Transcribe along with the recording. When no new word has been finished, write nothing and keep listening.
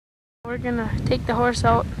We're gonna take the horse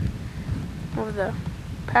out of the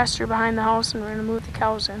pasture behind the house and we're gonna move the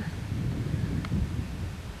cows in.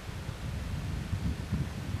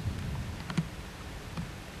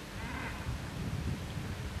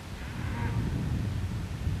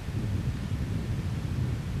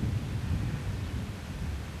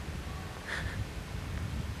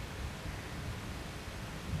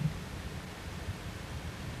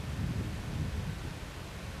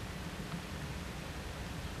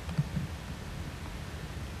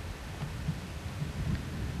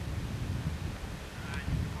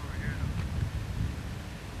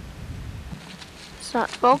 It's not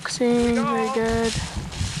focusing very good.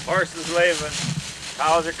 Horse is leaving.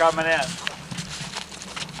 Cows are coming in.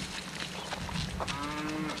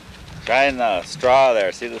 Trying the straw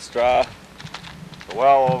there. See the straw? The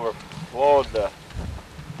well overflowed. They're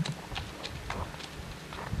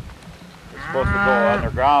supposed to go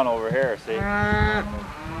underground over here. See?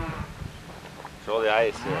 Show the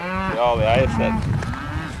ice here. See all the ice that's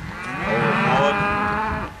overflowed?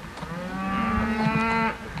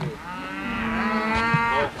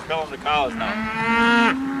 Killing the cows now.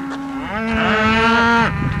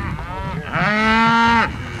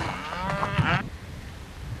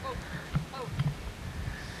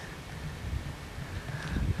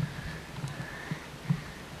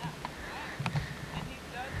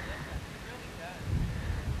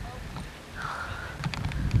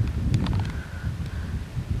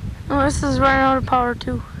 Oh, this is running out of power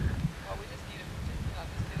too.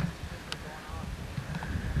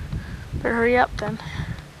 Better hurry up then.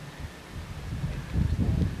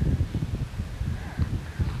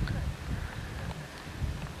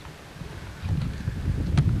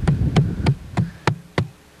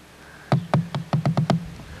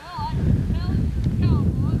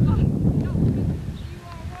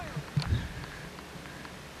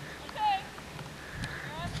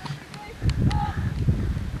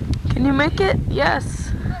 Can you make it?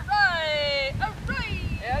 Yes. Alright!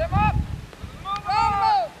 Alright! Add him up! Move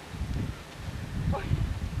on!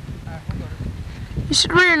 You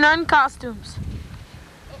should wear your nun costumes.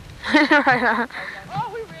 Right on.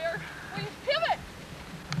 Oh, we rear! We pivot!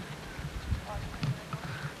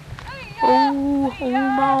 Oh,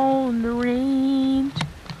 home on the range,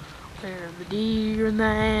 where the deer and the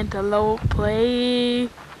antelope play,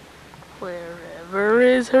 wherever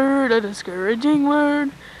is heard a discouraging word,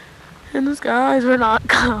 and the skies were not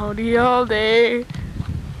cloudy all day.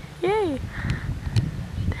 Yay! There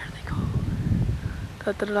they go.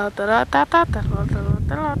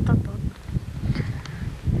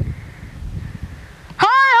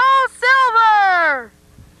 Hi-ho, Silver!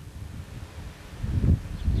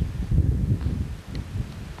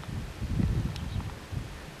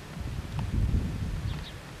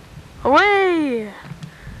 Away!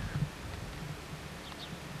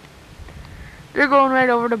 They're going right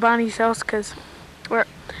over to Bonnie's house because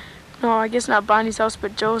no, I guess not Bonnie's house,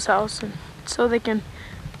 but Joe's house, and so they can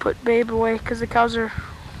put Babe away because the cows are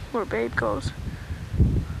where Babe goes.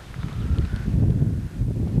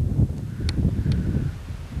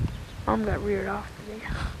 Mom got reared off today.